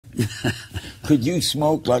Could you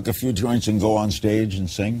smoke like a few joints and go on stage and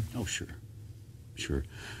sing? Oh, sure. Sure.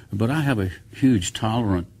 But I have a huge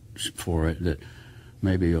tolerance for it that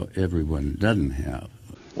maybe everyone doesn't have.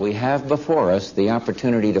 We have before us the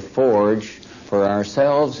opportunity to forge for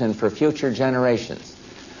ourselves and for future generations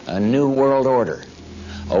a new world order,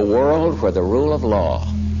 a world where the rule of law,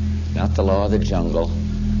 not the law of the jungle,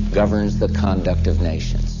 governs the conduct of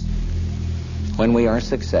nations. When we are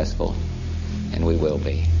successful, and we will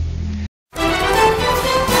be,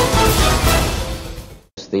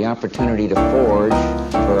 the opportunity to forge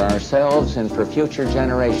for ourselves and for future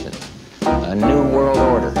generations a new world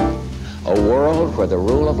order, a world where the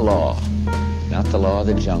rule of law, not the law of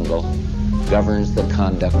the jungle, governs the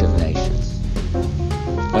conduct of nations.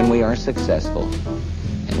 When we are successful,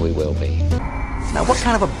 and we will be. Now, what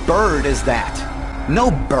kind of a bird is that?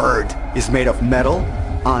 No bird is made of metal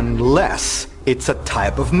unless it's a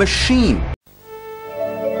type of machine.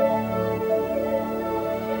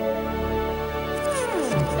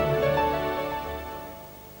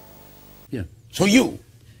 Yeah. So you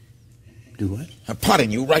do what? I'm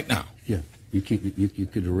potting you right now. Yeah. You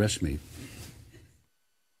could arrest me.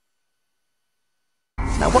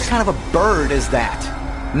 Now, what kind of a bird is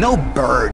that? No bird